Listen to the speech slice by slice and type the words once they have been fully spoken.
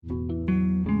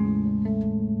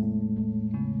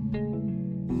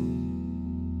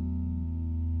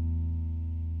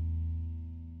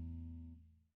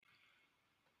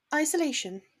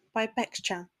Isolation by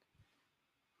bexchan.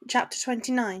 Chapter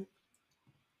 29.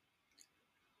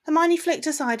 Hermione flicked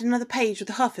aside another page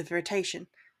with a huff of irritation.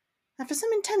 After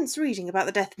some intense reading about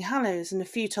the Deathly Hallows and a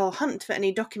futile hunt for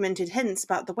any documented hints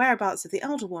about the whereabouts of the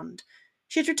Elder Wand,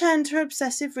 she had returned to her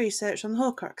obsessive research on the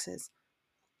Horcruxes.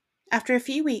 After a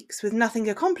few weeks, with nothing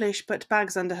accomplished but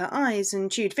bags under her eyes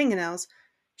and chewed fingernails,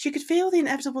 she could feel the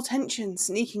inevitable tension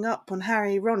sneaking up on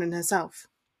Harry, Ron, and herself.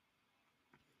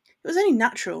 It was only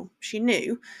natural, she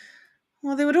knew.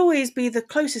 Well, they would always be the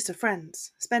closest of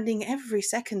friends, spending every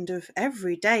second of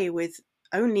every day with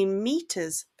only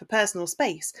meters for personal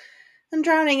space, and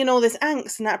drowning in all this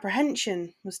angst and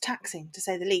apprehension was taxing, to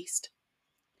say the least.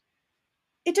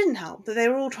 It didn't help that they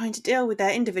were all trying to deal with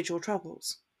their individual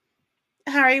troubles.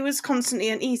 Harry was constantly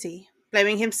uneasy,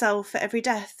 blaming himself for every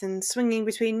death and swinging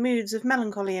between moods of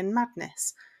melancholy and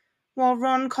madness, while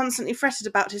Ron constantly fretted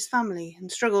about his family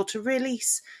and struggled to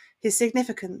release his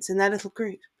significance in their little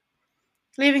group,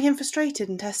 leaving him frustrated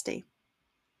and testy.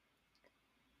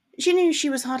 She knew she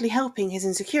was hardly helping his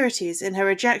insecurities in her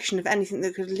rejection of anything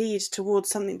that could lead towards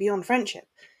something beyond friendship,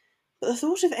 but the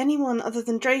thought of anyone other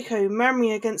than Draco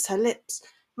murmuring against her lips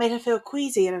made her feel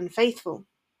queasy and unfaithful.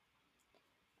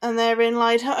 And therein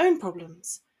lied her own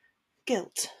problems,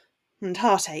 guilt, and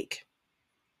heartache.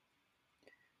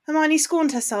 Hermione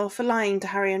scorned herself for lying to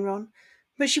Harry and Ron,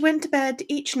 but she went to bed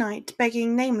each night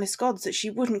begging nameless gods that she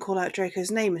wouldn't call out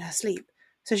Draco's name in her sleep,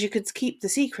 so she could keep the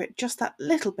secret just that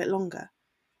little bit longer.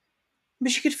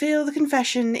 But she could feel the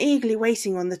confession eagerly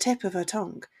waiting on the tip of her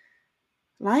tongue.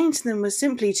 Lying to them was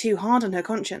simply too hard on her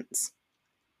conscience.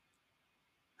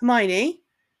 Hermione?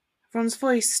 Ron's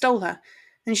voice stole her,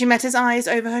 and she met his eyes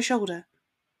over her shoulder.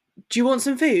 Do you want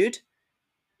some food?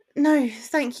 No,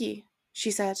 thank you,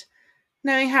 she said,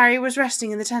 knowing Harry was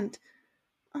resting in the tent.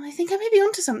 I think I may be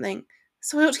onto something,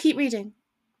 so I ought to keep reading.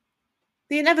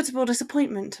 The inevitable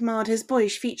disappointment marred his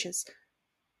boyish features.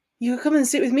 You could come and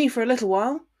sit with me for a little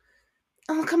while.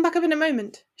 I'll come back up in a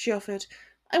moment, she offered.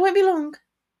 I won't be long.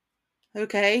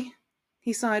 Okay,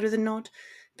 he sighed with a nod,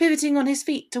 pivoting on his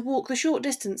feet to walk the short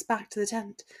distance back to the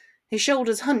tent, his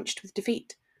shoulders hunched with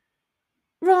defeat.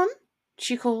 Ron,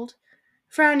 she called,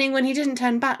 frowning when he didn't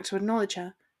turn back to acknowledge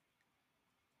her.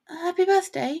 Happy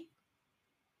birthday.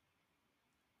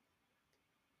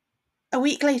 A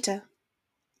week later.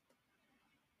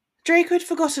 Draco had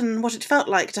forgotten what it felt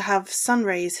like to have sun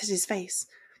rays hit his face.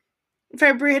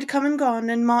 February had come and gone,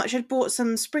 and March had brought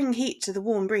some spring heat to the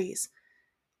warm breeze.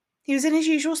 He was in his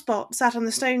usual spot, sat on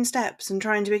the stone steps and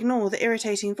trying to ignore the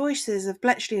irritating voices of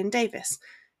Bletchley and Davis,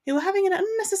 who were having an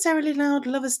unnecessarily loud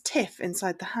lovers' tiff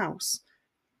inside the house.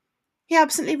 He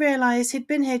absently realised he'd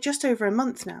been here just over a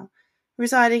month now,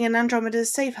 residing in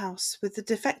Andromeda's safe house with the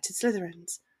defected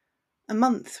Slytherins. A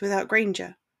month without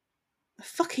Granger. A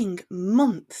fucking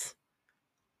month.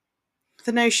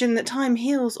 The notion that time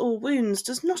heals all wounds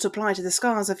does not apply to the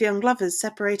scars of young lovers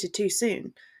separated too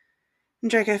soon.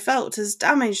 Draco felt as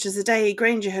damaged as the day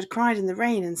Granger had cried in the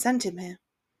rain and sent him here.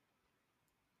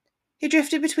 He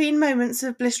drifted between moments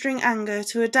of blistering anger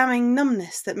to a damning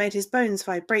numbness that made his bones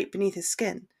vibrate beneath his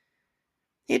skin.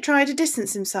 He had tried to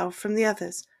distance himself from the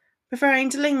others, preferring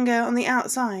to linger on the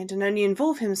outside and only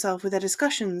involve himself with their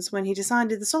discussions when he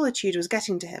decided the solitude was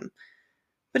getting to him,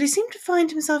 but he seemed to find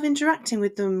himself interacting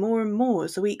with them more and more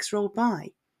as the weeks rolled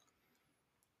by.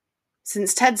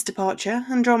 Since Ted's departure,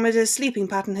 Andromeda's sleeping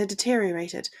pattern had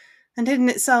deteriorated and hidden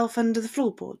itself under the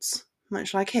floorboards,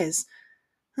 much like his,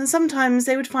 and sometimes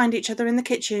they would find each other in the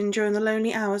kitchen during the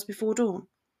lonely hours before dawn.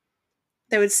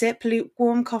 They would sip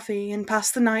lukewarm coffee and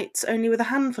pass the nights only with a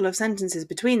handful of sentences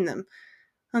between them,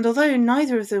 and although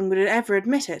neither of them would ever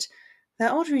admit it,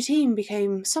 their odd routine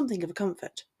became something of a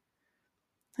comfort.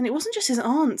 And it wasn't just his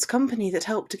aunt's company that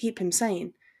helped to keep him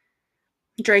sane.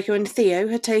 Draco and Theo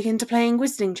had taken to playing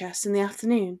wizarding chess in the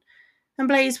afternoon, and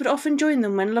Blaise would often join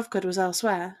them when Lovegood was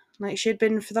elsewhere, like she had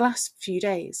been for the last few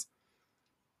days.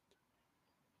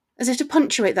 As if to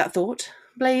punctuate that thought,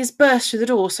 Blaise burst through the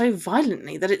door so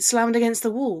violently that it slammed against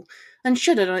the wall and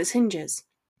shuddered on its hinges.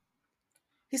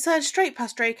 He surged straight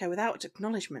past Draco without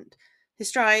acknowledgement, his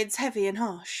strides heavy and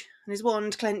harsh, and his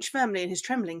wand clenched firmly in his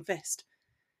trembling fist.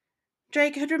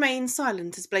 Draco had remained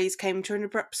silent as Blaise came to an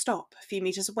abrupt stop a few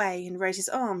metres away and raised his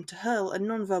arm to hurl a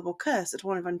non-verbal curse at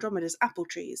one of Andromeda's apple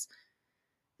trees.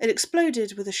 It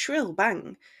exploded with a shrill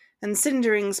bang, and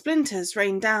cindering splinters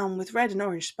rained down with red and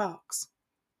orange sparks.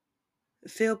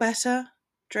 Feel better?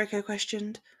 Draco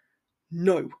questioned.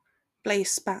 No,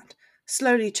 Blaise spat,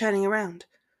 slowly turning around.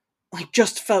 I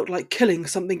just felt like killing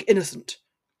something innocent.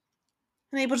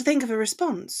 Unable to think of a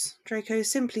response, Draco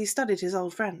simply studied his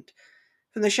old friend.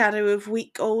 From the shadow of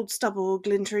week-old stubble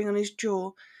glintering on his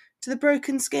jaw, to the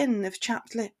broken skin of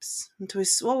chapped lips, and to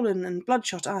his swollen and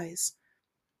bloodshot eyes.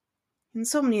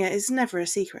 Insomnia is never a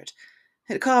secret.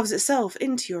 It carves itself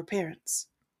into your appearance.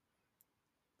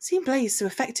 Seeing Blaze so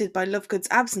affected by Lovegood's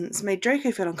absence made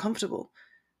Draco feel uncomfortable.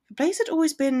 Blaze had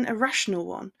always been a rational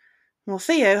one, while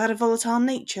Theo had a volatile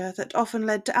nature that often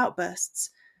led to outbursts,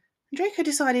 and Draco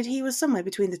decided he was somewhere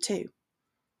between the two.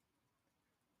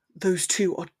 "Those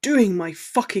two are doing my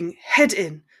fucking head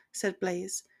in," said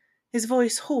Blaze, his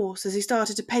voice hoarse as he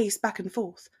started to pace back and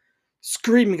forth,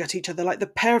 "screaming at each other like the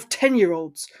pair of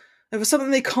 10-year-olds over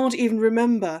something they can't even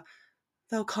remember.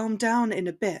 They'll calm down in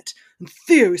a bit, and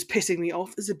Theo is pissing me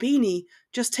off. Zabini,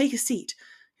 just take a seat.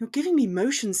 You're giving me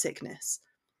motion sickness."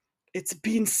 "It's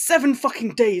been 7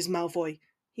 fucking days, Malfoy,"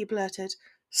 he blurted.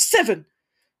 7!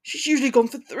 She's usually gone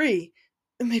for 3,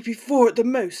 maybe 4 at the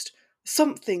most.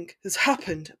 Something has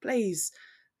happened. Blaze,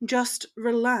 just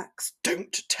relax.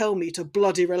 Don't tell me to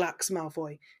bloody relax,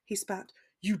 Malfoy, he spat.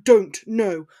 You don't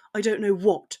know. I don't know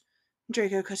what.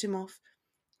 Draco cut him off,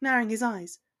 narrowing his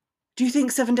eyes. Do you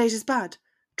think 7 days is bad?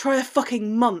 Try a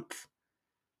fucking month.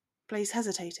 Blaze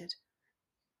hesitated.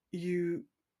 You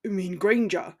mean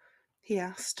Granger? He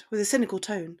asked, with a cynical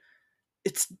tone.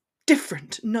 It's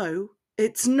different. No,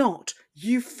 it's not.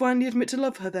 You finally admit to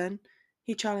love her, then?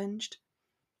 He challenged.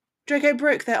 Draco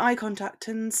broke their eye contact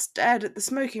and stared at the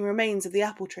smoking remains of the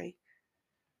apple tree.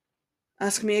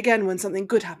 Ask me again when something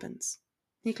good happens.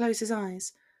 He closed his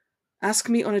eyes. Ask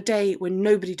me on a day when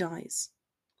nobody dies.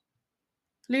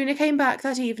 Luna came back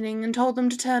that evening and told them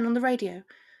to turn on the radio,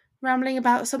 rambling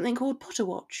about something called Potter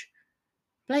Watch.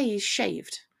 Blaze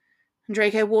shaved, and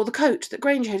Draco wore the coat that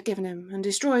Granger had given him and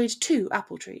destroyed 2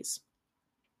 apple trees.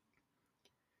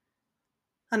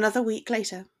 Another week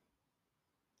later.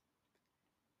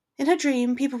 In her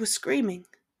dream, people were screaming,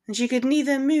 and she could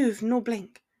neither move nor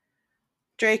blink.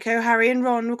 Draco, Harry, and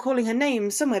Ron were calling her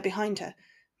names somewhere behind her,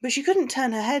 but she couldn't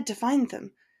turn her head to find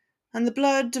them, and the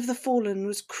blood of the fallen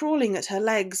was crawling at her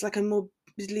legs like a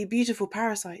morbidly beautiful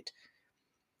parasite.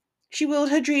 She willed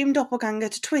her dream doppelganger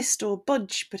to twist or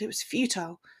budge, but it was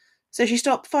futile, so she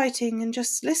stopped fighting and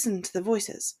just listened to the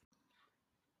voices.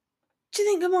 Do you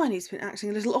think Hermione's been acting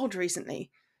a little odd recently?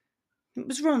 It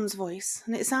was Ron's voice,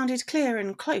 and it sounded clear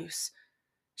and close.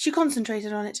 She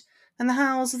concentrated on it, and the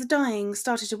howls of the dying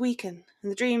started to weaken,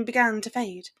 and the dream began to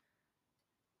fade.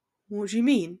 What do you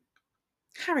mean?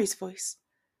 Harry's voice.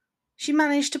 She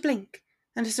managed to blink,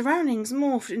 and her surroundings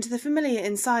morphed into the familiar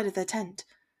inside of their tent.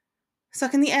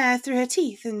 Sucking the air through her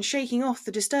teeth and shaking off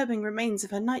the disturbing remains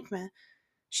of her nightmare,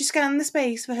 she scanned the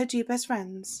space for her 2 best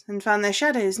friends, and found their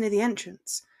shadows near the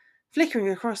entrance, flickering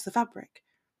across the fabric.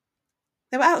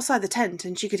 They were outside the tent,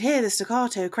 and she could hear the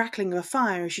staccato crackling of a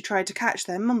fire as she tried to catch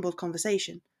their mumbled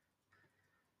conversation.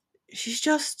 She's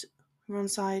just, Ron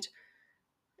sighed.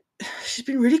 She's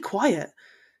been really quiet,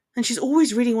 and she's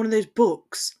always reading one of those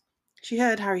books. She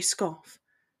heard Harry scoff.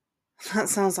 That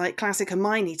sounds like classic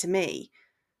Hermione to me.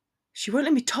 She won't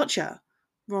let me touch her,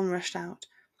 Ron rushed out,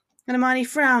 and Hermione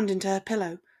frowned into her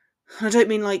pillow. I don't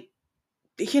mean like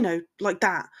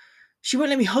that. She won't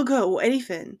let me hug her or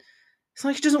anything. It's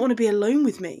like she doesn't want to be alone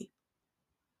with me.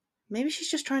 Maybe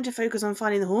she's just trying to focus on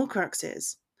finding the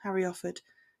Horcruxes, Harry offered.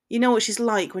 You know what she's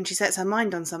like when she sets her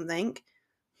mind on something.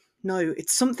 No,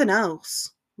 it's something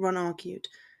else, Ron argued.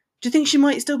 Do you think she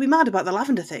might still be mad about the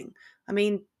lavender thing? I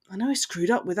mean, I know I screwed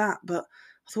up with that, but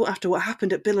I thought after what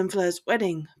happened at Bill and Fleur's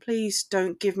wedding, please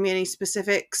don't give me any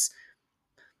specifics,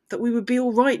 that we would be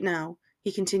all right now,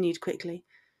 he continued quickly.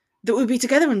 That we'd be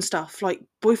together and stuff, like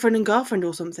boyfriend and girlfriend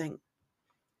or something.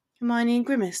 Hermione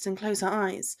grimaced and closed her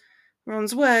eyes,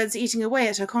 Ron's words eating away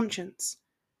at her conscience.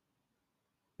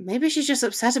 Maybe she's just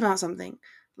upset about something,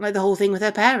 like the whole thing with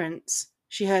her parents,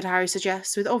 she heard Harry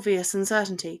suggest with obvious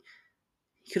uncertainty.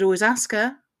 You could always ask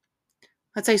her.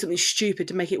 I'd say something stupid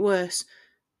to make it worse.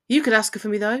 You could ask her for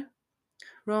me, though.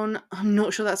 Ron, I'm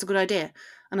not sure that's a good idea,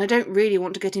 and I don't really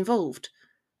want to get involved.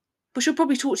 But she'll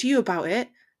probably talk to you about it,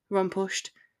 Ron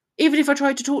pushed. Even if I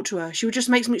tried to talk to her, she would just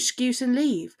make some excuse and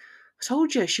leave. I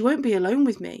told you, she won't be alone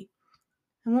with me.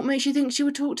 And what makes you think she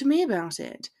would talk to me about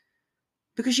it?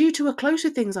 Because you two are close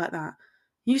with things like that.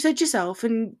 You said yourself,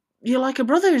 and you're like a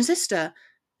brother and sister.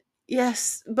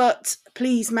 Yes, but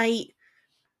please, mate,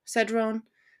 said Ron,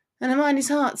 and Hermione's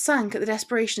heart sank at the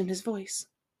desperation in his voice.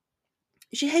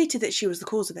 She hated that she was the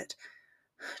cause of it.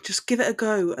 Just give it a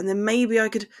go, and then maybe I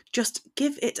could just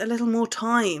give it a little more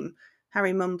time,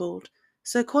 Harry mumbled,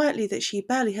 so quietly that she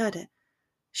barely heard it.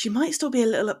 She might still be a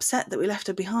little upset that we left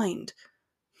her behind.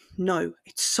 No,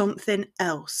 it's something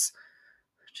else.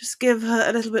 Just give her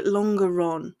a little bit longer,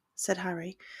 Ron, said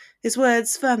Harry, his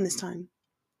words firm this time.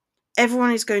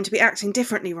 everyone is going to be acting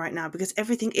differently right now because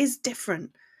everything is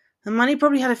different. Hermione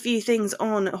probably had a few things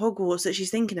on at Hogwarts that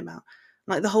she's thinking about,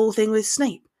 like the whole thing with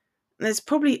Snape. There's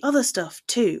probably other stuff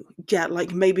too. Yeah,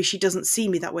 like maybe she doesn't see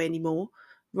me that way anymore,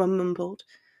 Ron mumbled.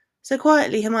 So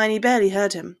quietly Hermione barely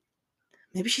heard him.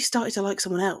 Maybe she started to like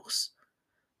someone else.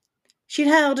 She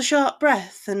inhaled a sharp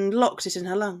breath and locked it in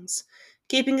her lungs,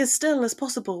 keeping as still as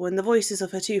possible when the voices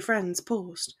of her two friends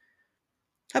paused.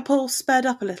 Her pulse sped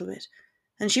up a little bit,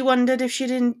 and she wondered if she'd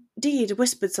indeed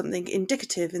whispered something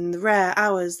indicative in the rare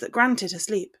hours that granted her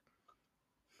sleep.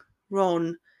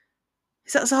 Ron.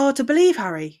 Is that so hard to believe,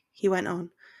 Harry? He went on.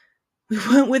 We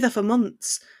weren't with her for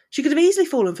months. She could have easily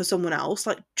fallen for someone else,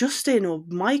 like Justin or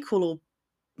Michael or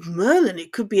Merlin.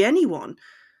 It could be anyone.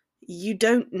 You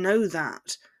don't know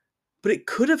that. But it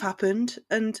could have happened,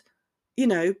 and,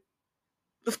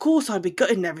 of course I'd be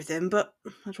gutted and everything, but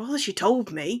I'd rather she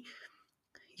told me.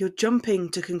 You're jumping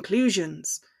to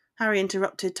conclusions, Harry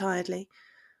interrupted tiredly.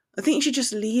 I think you should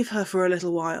just leave her for a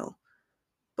little while.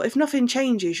 But if nothing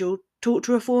changes, you'll talk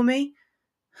to her for me?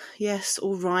 Yes,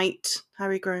 all right,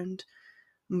 Harry groaned.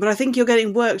 But I think you're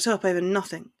getting worked up over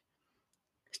nothing.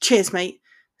 Cheers, mate,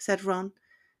 said Ron,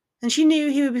 and she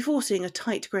knew he would be forcing a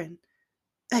tight grin.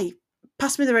 Hey,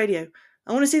 pass me the radio.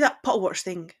 I want to see that Potterwatch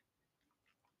thing.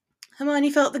 Hermione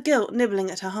felt the guilt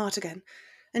nibbling at her heart again,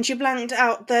 and she blanked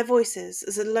out their voices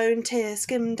as a lone tear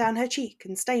skimmed down her cheek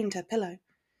and stained her pillow.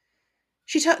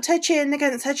 She tucked her chin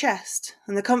against her chest,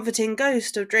 and the comforting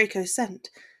ghost of Draco's scent,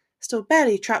 still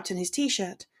barely trapped in his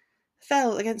t-shirt,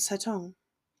 fell against her tongue.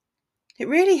 It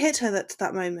really hit her at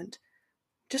that moment,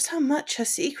 just how much her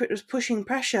secret was pushing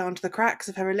pressure onto the cracks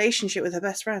of her relationship with her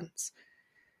best friends.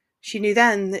 She knew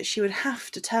then that she would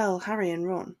have to tell Harry and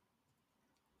Ron.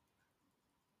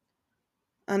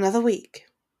 Another week.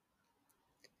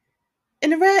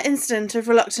 In a rare incident of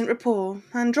reluctant rapport,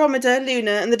 Andromeda,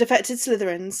 Luna, and the defected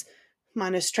Slytherins,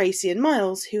 minus Tracy and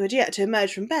Miles, who had yet to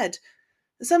emerge from bed,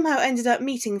 somehow ended up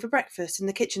meeting for breakfast in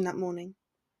the kitchen that morning.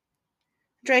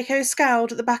 Draco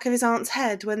scowled at the back of his aunt's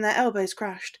head when their elbows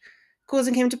crashed,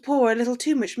 causing him to pour a little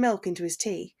too much milk into his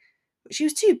tea, but she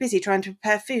was too busy trying to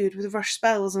prepare food with rushed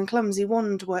spells and clumsy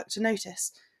wand work to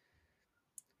notice.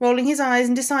 Rolling his eyes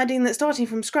and deciding that starting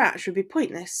from scratch would be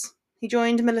pointless, he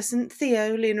joined Millicent,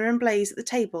 Theo, Luna and Blaise at the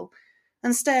table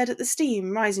and stared at the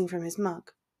steam rising from his mug.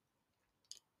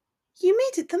 You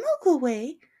made it the Muggle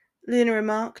way, Luna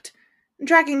remarked,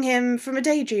 dragging him from a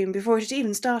daydream before it had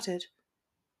even started.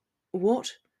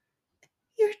 What?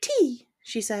 Your tea,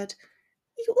 she said.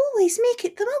 You always make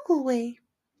it the Muggle way.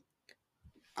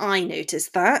 I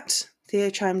noticed that, Theo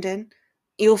chimed in.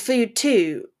 Your food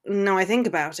too, now I think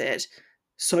about it.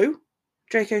 So?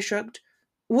 Draco shrugged.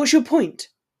 What's your point?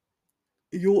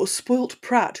 You're a spoilt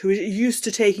prat who is used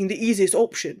to taking the easiest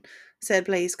option, said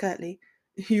Blaise curtly.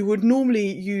 You would normally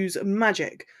use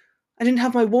magic. I didn't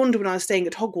have my wand when I was staying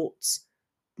at Hogwarts.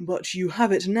 But you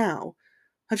have it now.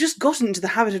 I've just gotten into the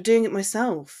habit of doing it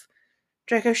myself.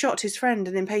 Draco shot his friend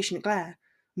an impatient glare.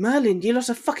 Merlin, you lot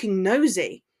are fucking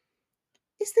nosy.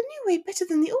 Is the new way better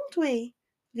than the old way?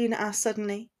 Luna asked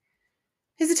suddenly.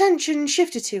 His attention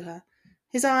shifted to her,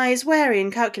 his eyes wary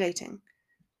and calculating.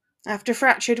 After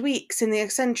fractured weeks in the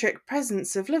eccentric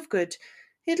presence of Lovegood,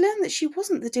 he had learned that she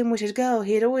wasn't the dim-witted girl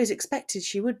he had always expected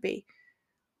she would be.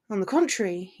 On the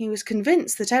contrary, he was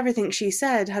convinced that everything she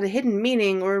said had a hidden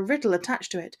meaning or a riddle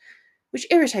attached to it, which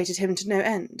irritated him to no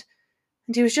end,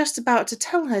 and he was just about to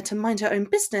tell her to mind her own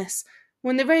business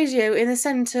when the radio in the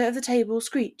centre of the table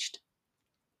screeched.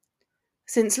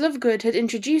 Since Lovegood had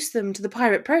introduced them to the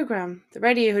pirate programme, the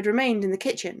radio had remained in the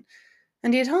kitchen,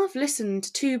 and he had half listened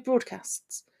to two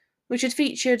broadcasts, which had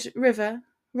featured River,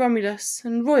 Romulus,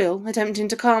 and Royal attempting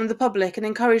to calm the public and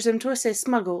encourage them to assist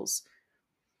Muggles.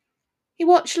 He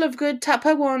watched Lovegood tap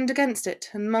her wand against it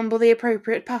and mumble the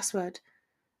appropriate password.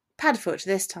 Padfoot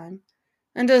this time,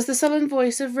 and as the sullen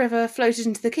voice of River floated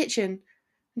into the kitchen,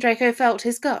 Draco felt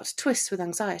his gut twist with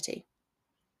anxiety.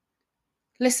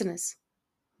 Listeners,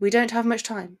 we don't have much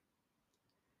time.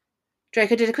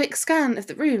 Draco did a quick scan of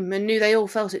the room and knew they all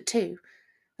felt it too,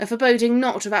 a foreboding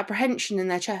knot of apprehension in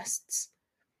their chests.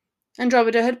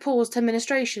 Andromeda had paused her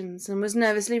ministrations and was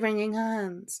nervously wringing her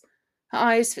hands, her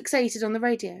eyes fixated on the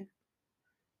radio.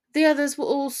 The others were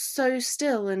all so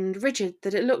still and rigid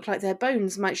that it looked like their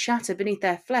bones might shatter beneath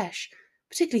their flesh,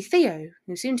 particularly Theo,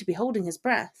 who seemed to be holding his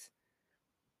breath.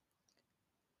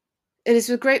 It is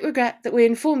with great regret that we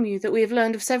inform you that we have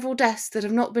learned of several deaths that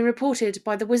have not been reported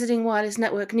by the Wizarding Wireless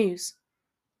Network News.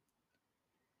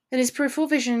 In his peripheral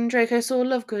vision, Draco saw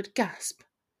Lovegood gasp,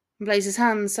 and Blaise's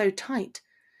hands so tight,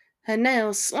 her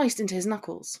nails sliced into his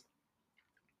knuckles.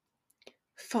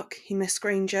 Fuck, he missed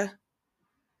Granger.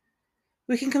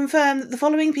 We can confirm that the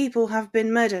following people have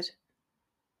been murdered.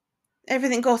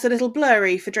 Everything got a little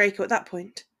blurry for Draco at that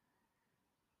point.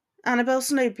 Annabel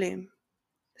Snowbloom,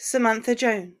 Samantha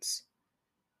Jones,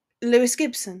 Lewis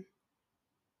Gibson.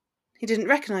 He didn't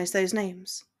recognise those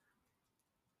names.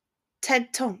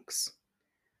 Ted Tonks.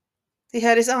 He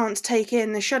heard his aunt take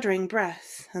in a shuddering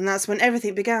breath, and that's when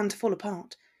everything began to fall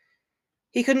apart.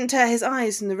 He couldn't tear his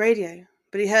eyes from the radio,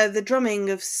 but he heard the drumming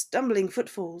of stumbling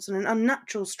footfalls and an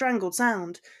unnatural strangled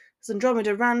sound as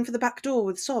Andromeda ran for the back door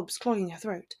with sobs clogging her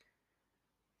throat.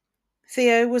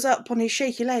 Theo was up on his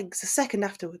shaky legs a second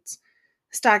afterwards,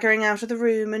 staggering out of the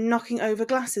room and knocking over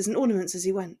glasses and ornaments as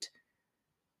he went.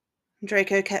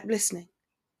 Draco kept listening.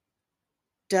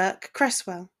 Dirk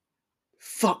Cresswell.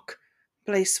 Fuck,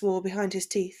 Blaze swore behind his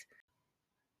teeth.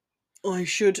 I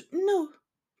should... No,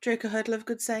 Draco heard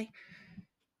Lovegood say.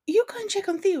 You go and check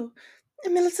on Theo,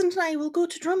 and Millicent and I will go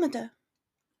to Dromeda.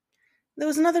 There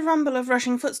was another rumble of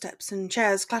rushing footsteps and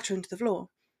chairs clattering to the floor.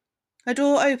 A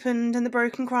door opened and the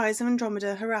broken cries of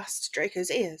Andromeda harassed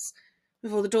Draco's ears,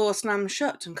 before the door slammed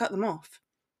shut and cut them off.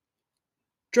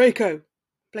 Draco,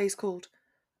 Blaze called.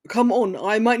 Come on,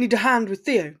 I might need a hand with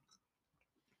Theo.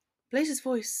 Blaze's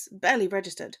voice barely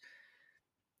registered.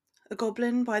 A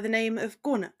goblin by the name of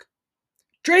Gornak.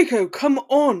 Draco, come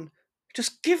on!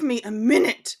 Just give me a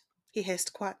minute, he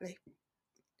hissed quietly.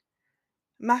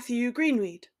 Matthew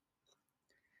Greenweed.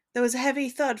 There was a heavy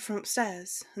thud from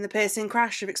upstairs, and the piercing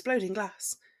crash of exploding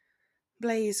glass.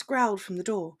 Blaze growled from the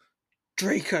door.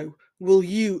 Draco, will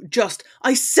you just...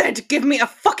 I said give me a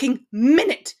fucking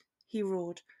minute, he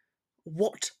roared.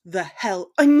 What the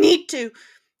hell? I need to...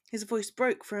 His voice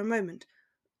broke for a moment.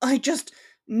 I just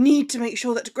need to make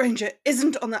sure that Granger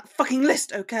isn't on that fucking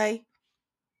list, okay?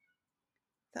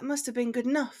 That must have been good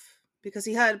enough, because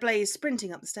he heard Blaze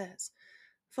sprinting up the stairs,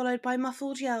 followed by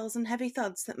muffled yells and heavy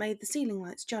thuds that made the ceiling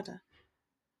lights judder.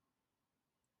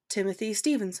 Timothy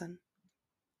Stevenson.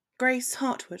 Grace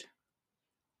Hartwood.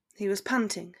 He was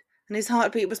panting, and his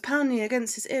heartbeat was pounding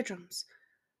against his eardrums.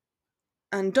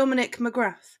 And Dominic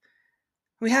McGrath.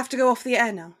 We have to go off the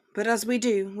air now, but as we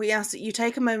do, we ask that you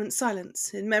take a moment's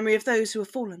silence in memory of those who have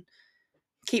fallen.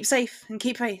 Keep safe and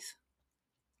keep faith.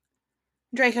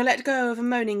 Draco let go of a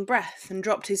moaning breath and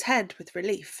dropped his head with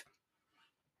relief.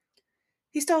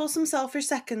 He stole some selfish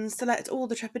seconds to let all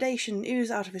the trepidation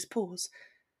ooze out of his pores,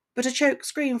 but a choked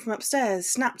scream from upstairs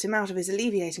snapped him out of his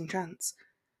alleviating trance,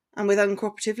 and with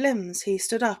uncooperative limbs he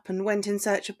stood up and went in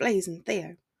search of Blaze and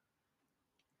Theo.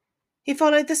 He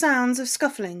followed the sounds of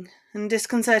scuffling and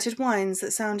disconcerted whines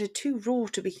that sounded too raw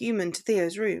to be human to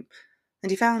Theo's room,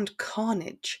 and he found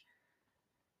carnage.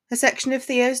 A section of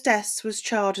Theo's desk was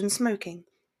charred and smoking.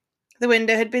 The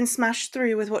window had been smashed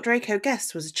through with what Draco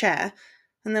guessed was a chair,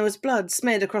 and there was blood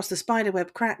smeared across the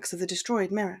spiderweb cracks of the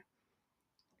destroyed mirror.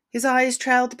 His eyes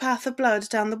trailed the path of blood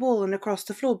down the wall and across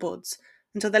the floorboards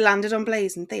until they landed on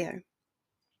Blaze and Theo.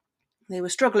 They were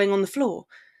struggling on the floor,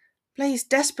 Blaze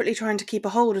desperately trying to keep a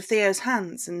hold of Theo's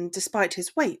hands and, despite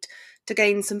his weight, to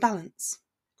gain some balance.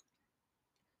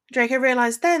 Draco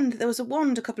realised then that there was a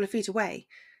wand a couple of feet away,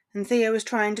 and Theo was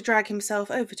trying to drag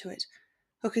himself over to it,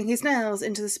 hooking his nails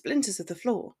into the splinters of the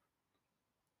floor.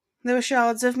 There were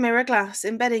shards of mirror glass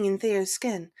embedding in Theo's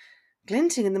skin,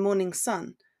 glinting in the morning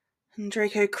sun, and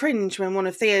Draco cringed when one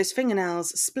of Theo's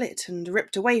fingernails split and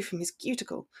ripped away from his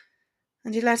cuticle,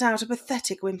 and he let out a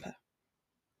pathetic whimper.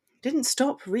 He didn't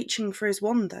stop reaching for his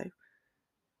wand, though.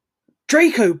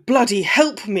 Draco, bloody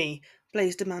help me,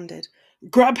 Blaze demanded.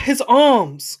 Grab his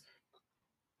arms!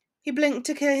 He blinked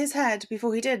to clear his head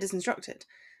before he did as instructed,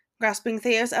 grasping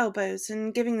Theo's elbows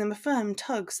and giving them a firm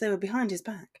tug so they were behind his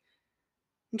back.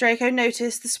 Draco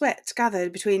noticed the sweat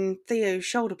gathered between Theo's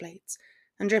shoulder blades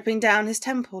and dripping down his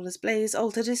temple as Blaze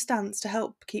altered his stance to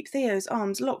help keep Theo's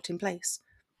arms locked in place.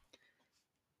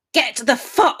 Get the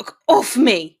fuck off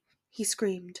me! He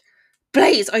screamed.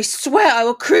 Blaze, I swear I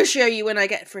will crucio you when I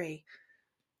get free.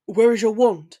 Where is your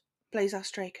wand? Blaze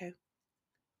asked Draco.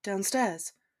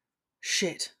 Downstairs.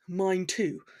 Shit, mine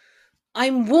too.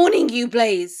 I'm warning you,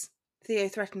 Blaze, Theo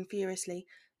threatened furiously.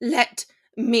 Let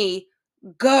me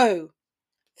go.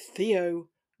 Theo,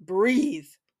 breathe,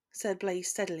 said Blaze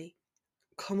steadily.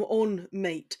 Come on,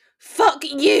 mate. Fuck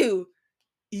you!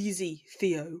 Easy,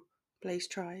 Theo, Blaze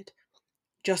tried.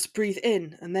 Just breathe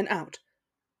in and then out.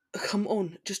 Come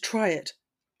on, just try it.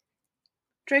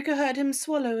 Draco heard him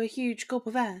swallow a huge gulp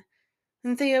of air,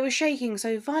 and Theo was shaking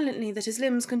so violently that his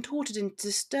limbs contorted into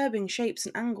disturbing shapes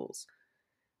and angles.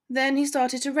 Then he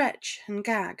started to retch and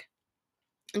gag.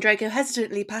 Draco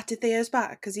hesitantly patted Theo's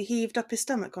back as he heaved up his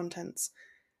stomach contents,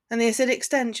 and the acidic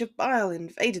stench of bile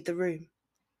invaded the room.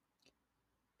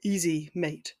 Easy,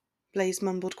 mate, Blaze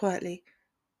mumbled quietly.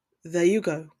 There you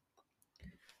go.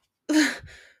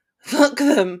 Fuck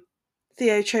them,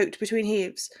 Theo choked between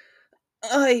heaves.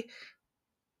 I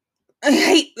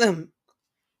hate them.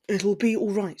 It'll be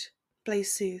all right,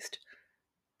 Blaze soothed.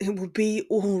 It will be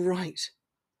all right.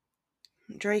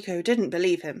 Draco didn't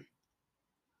believe him.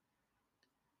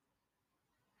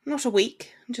 Not a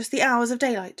week, just the hours of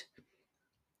daylight.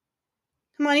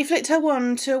 Hermione flicked her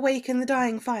wand to awaken the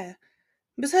dying fire.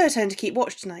 It was her turn to keep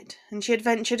watch tonight, and she had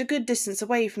ventured a good distance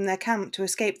away from their camp to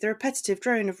escape the repetitive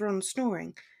drone of Ron's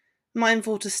snoring,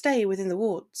 mindful to stay within the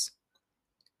wards.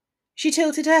 She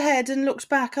tilted her head and looked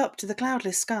back up to the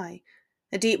cloudless sky,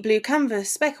 a deep blue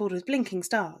canvas speckled with blinking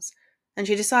stars, and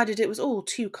she decided it was all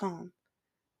too calm,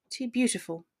 too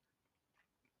beautiful.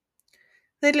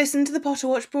 They'd listened to the Potter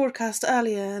Watch broadcast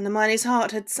earlier, and Hermione's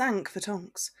heart had sank for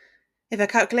Tonks. If her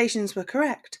calculations were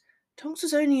correct, Tonks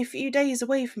was only a few days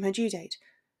away from her due date,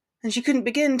 and she couldn't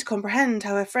begin to comprehend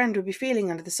how her friend would be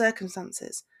feeling under the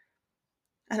circumstances.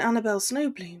 And Annabel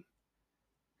Snowbloom.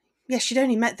 Yes, she'd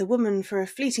only met the woman for a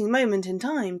fleeting moment in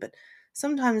time, but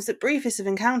sometimes the briefest of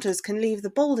encounters can leave the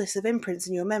boldest of imprints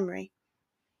in your memory.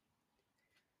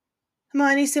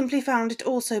 Hermione simply found it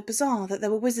also bizarre that there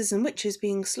were wizards and witches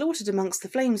being slaughtered amongst the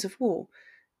flames of war,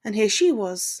 and here she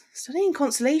was, studying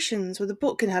constellations with a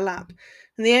book in her lap,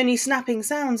 and the only snapping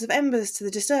sounds of embers to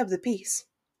disturb the peace.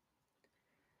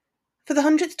 For the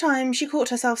 100th time she caught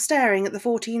herself staring at the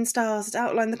 14 stars that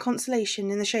outlined the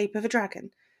constellation in the shape of a dragon,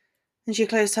 and she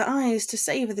closed her eyes to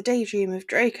savour the daydream of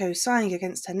Draco sighing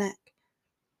against her neck.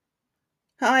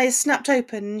 Her eyes snapped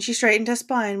open, and she straightened her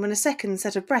spine when a second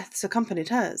set of breaths accompanied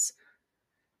hers.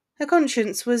 Her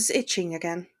conscience was itching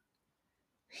again.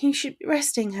 "You should be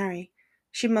resting, Harry,"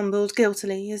 she mumbled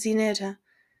guiltily as he neared her.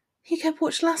 "You kept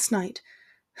watch last night,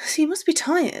 so you must be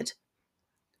tired."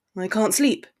 "I can't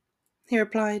sleep," he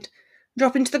replied,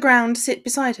 dropping to the ground to sit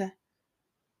beside her.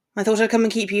 "I thought I'd come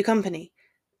and keep you company,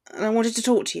 and I wanted to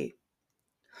talk to you."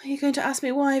 "Are you going to ask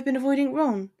me why I've been avoiding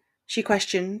Ron?" she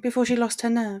questioned before she lost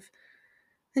her nerve.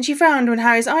 And she frowned when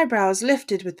Harry's eyebrows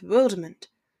lifted with bewilderment.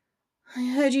 "I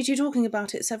heard you two talking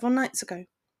about it several nights ago."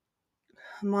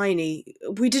 "Hermione,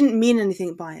 we didn't mean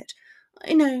anything by it."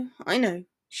 I know,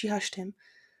 she hushed him.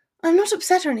 "I'm not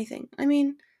upset or anything. I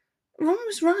mean, Ron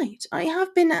was right. I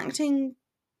have been acting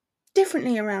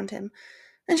differently around him,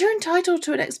 and you're entitled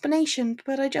to an explanation,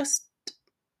 but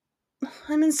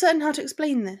I'm uncertain how to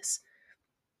explain this."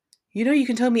 "You know you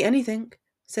can tell me anything,"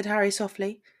 said Harry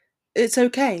softly. "It's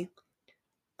okay."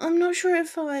 "I'm not sure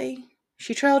if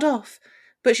She trailed off,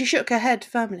 but she shook her head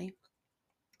firmly.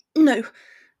 No,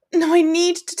 I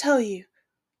need to tell you."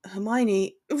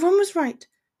 "Hermione..." "Ron was right,"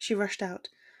 she rushed out.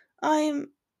 I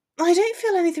don't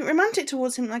feel anything romantic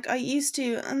towards him like I used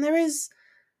to, and there is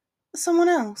someone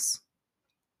else."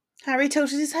 Harry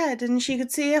tilted his head, and she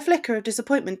could see a flicker of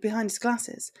disappointment behind his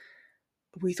glasses.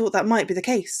 "We thought that might be the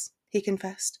case," he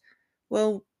confessed.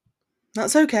 "Well,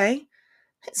 that's okay."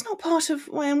 "It's not part of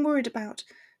what I'm worried about,"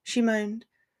 she moaned,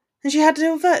 and she had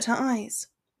to avert her eyes.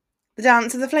 The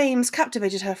dance of the flames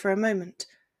captivated her for a moment.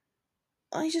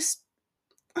 I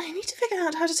need to figure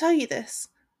out how to tell you this."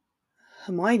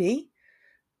 "Hermione?"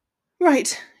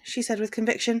 "Right," she said with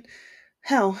conviction.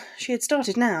 Hell, she had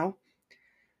started now.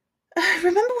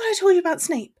 "Remember what I told you about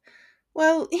Snape?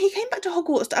 Well, he came back to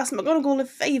Hogwarts to ask McGonagall a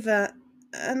favour,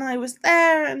 and I was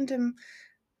there, and,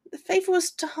 the favour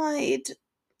was to hide..."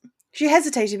 She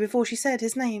hesitated before she said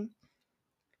his name.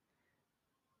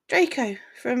 "Draco,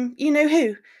 from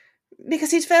you-know-who,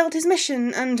 because he'd failed his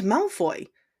mission, and..." "Malfoy?"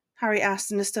 Harry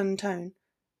asked in a stunned tone.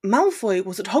 "Malfoy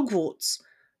was at Hogwarts.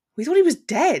 We thought he was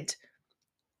dead."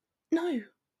 "No,"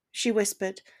 she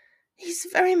whispered. "He's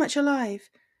very much alive.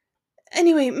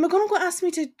 Anyway, McGonagall asked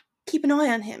me to keep an eye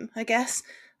on him, I guess,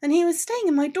 and he was staying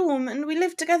in my dorm, and we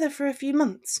lived together for a few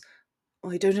months."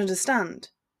 "I don't understand,"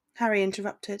 Harry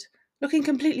interrupted, looking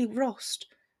completely lost.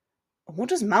 "What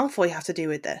does Malfoy have to do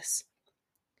with this?"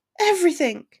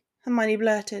 "Everything," Hermione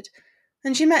blurted,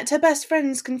 and she met her best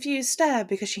friend's confused stare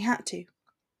because she had to.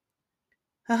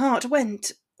 Her heart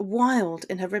went wild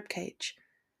in her ribcage.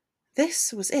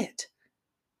 This was it.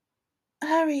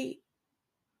 "Harry,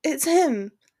 it's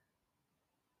him.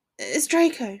 It's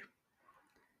Draco."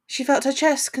 She felt her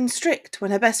chest constrict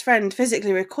when her best friend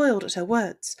physically recoiled at her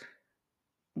words.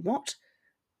 "What?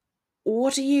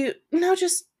 "What are you..." "Now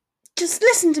just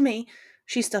listen to me,"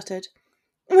 she stuttered.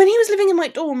 "When he was living in my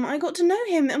dorm, I got to know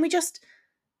him, and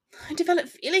I developed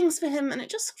feelings for him, and it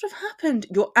just sort of happened."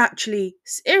 "You're actually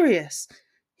serious?"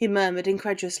 he murmured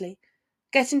incredulously,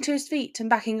 getting to his feet and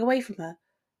backing away from her.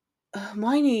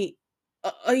 "Hermione,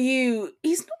 are you..."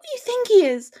 "He's not what you think he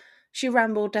is," she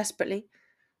rambled desperately,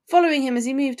 following him as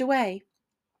he moved away.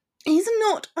 He's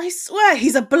not, I swear,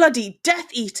 he's a bloody Death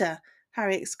Eater,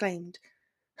 Harry exclaimed.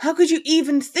 How could you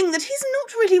even think that he's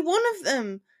not really one of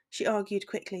them? She argued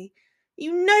quickly.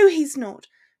 You know he's not.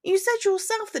 You said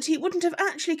yourself that he wouldn't have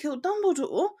actually killed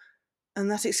Dumbledore. And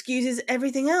that excuses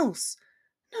everything else.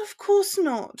 No, of course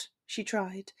not, she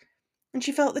tried, and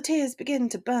she felt the tears begin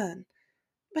to burn.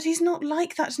 But he's not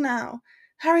like that now.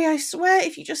 Harry, I swear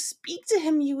if you just speak to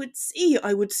him, you would see.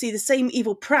 I would see the same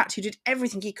evil prat who did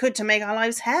everything he could to make our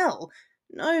lives hell.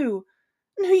 No,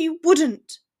 you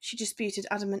wouldn't, she disputed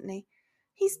adamantly.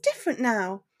 He's different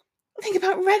now. Think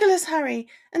about Regulus, Harry,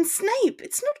 and Snape.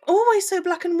 It's not always so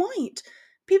black and white.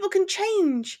 People can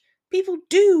change. People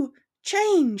do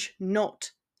change.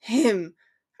 Not him.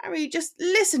 Harry, just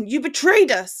listen. You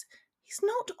betrayed us. He's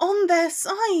not on their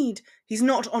side. He's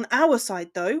not on our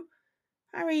side, though.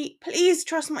 Harry, please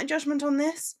trust my judgment on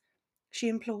this, she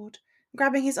implored,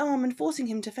 grabbing his arm and forcing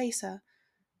him to face her.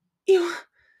 You're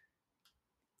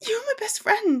my best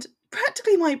friend,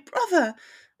 practically my brother,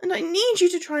 and I need you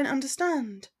to try and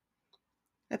understand.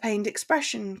 A pained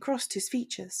expression crossed his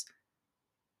features.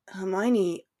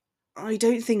 Hermione, I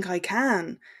don't think I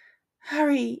can.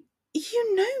 Harry,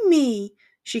 you know me,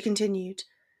 she continued.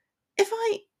 If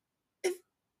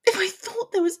I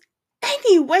thought there was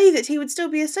any way that he would still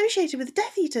be associated with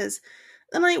Death Eaters,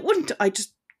 then I wouldn't. I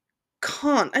just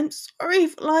can't. I'm sorry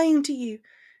for lying to you,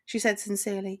 she said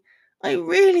sincerely. I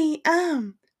really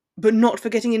am. But not for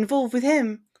getting involved with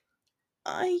him.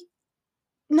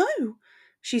 No,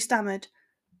 she stammered.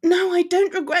 No, I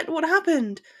don't regret what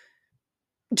happened.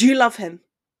 Do you love him?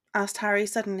 Asked Harry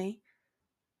suddenly.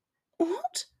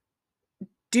 What?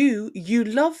 Do you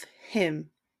love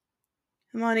him?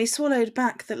 Hermione swallowed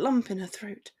back the lump in her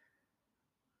throat.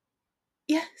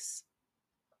 Yes,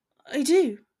 I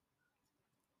do.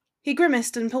 He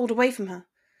grimaced and pulled away from her,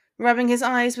 rubbing his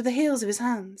eyes with the heels of his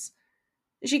hands.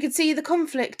 She could see the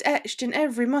conflict etched in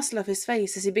every muscle of his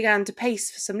face as he began to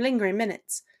pace for some lingering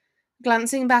minutes,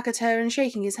 glancing back at her and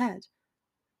shaking his head.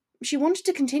 She wanted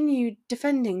to continue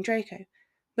defending Draco,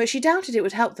 but she doubted it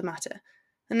would help the matter,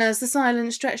 and as the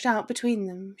silence stretched out between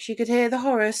them, she could hear the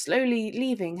horror slowly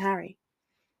leaving Harry,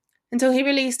 until he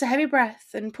released a heavy breath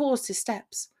and paused his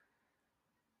steps.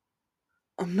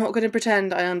 I'm not going to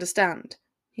pretend I understand,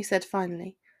 he said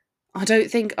finally. I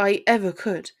don't think I ever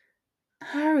could.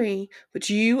 Harry, but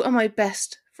you are my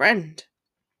best friend,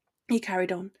 he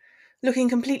carried on, looking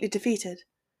completely defeated.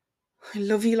 I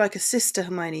love you like a sister,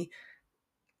 Hermione.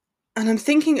 And I'm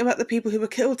thinking about the people who were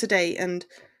killed today, and,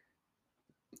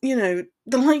 the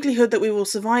likelihood that we will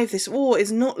survive this war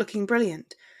is not looking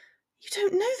brilliant. You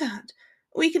don't know that.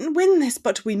 We can win this,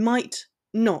 but we might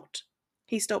not.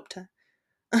 He stopped her.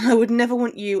 And I would never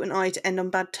want you and I to end on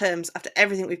bad terms after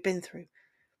everything we've been through.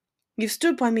 You've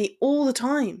stood by me all the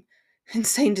time.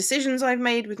 Insane decisions I've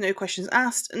made with no questions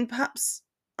asked, and perhaps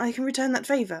I can return that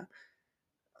favour.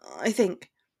 I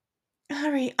think.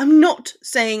 Harry, I'm not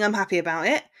saying I'm happy about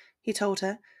it, he told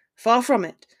her. Far from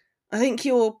it. I think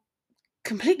you're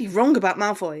completely wrong about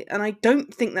Malfoy, and I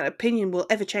don't think that opinion will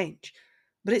ever change.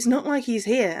 But it's not like he's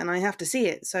here and I have to see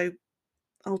it, so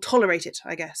I'll tolerate it,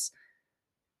 I guess.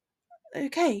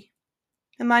 Okay.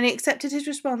 Hermione accepted his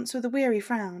response with a weary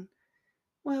frown.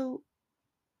 Well,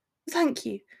 thank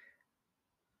you.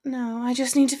 No, I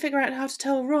just need to figure out how to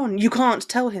tell Ron. You can't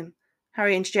tell him,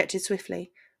 Harry interjected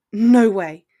swiftly. No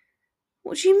way.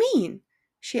 What do you mean?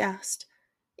 She asked.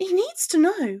 He needs to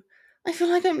know. I feel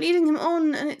like I'm leading him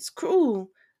on, and it's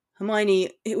cruel. Hermione,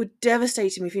 it would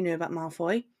devastate him if you knew about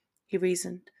Malfoy, he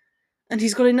reasoned. And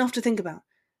he's got enough to think about.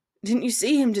 Didn't you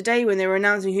see him today when they were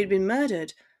announcing who'd been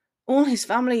murdered? All his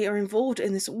family are involved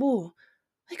in this war.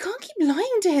 I can't keep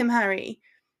lying to him, Harry.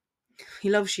 He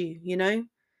loves you, you know,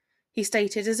 he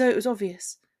stated as though it was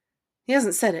obvious. He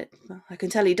hasn't said it, but I can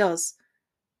tell he does.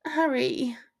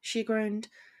 Harry, she groaned,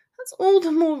 that's all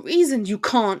the more reason you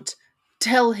can't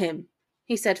tell him,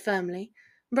 he said firmly,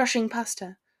 brushing past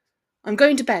her. I'm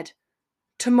going to bed.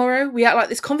 Tomorrow we act like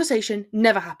this conversation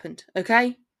never happened,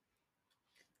 okay?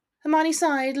 Hermione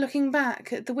sighed, looking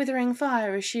back at the withering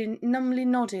fire as she numbly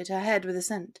nodded her head with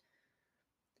assent.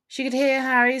 She could hear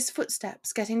Harry's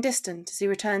footsteps getting distant as he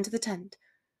returned to the tent,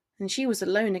 and she was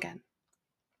alone again.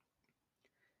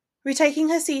 Retaking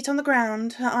her seat on the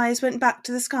ground, her eyes went back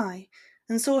to the sky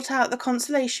and sought out the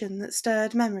consolation that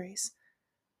stirred memories,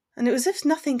 and it was as if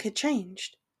nothing had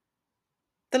changed.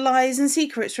 The lies and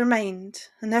secrets remained,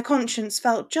 and her conscience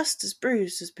felt just as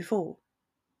bruised as before.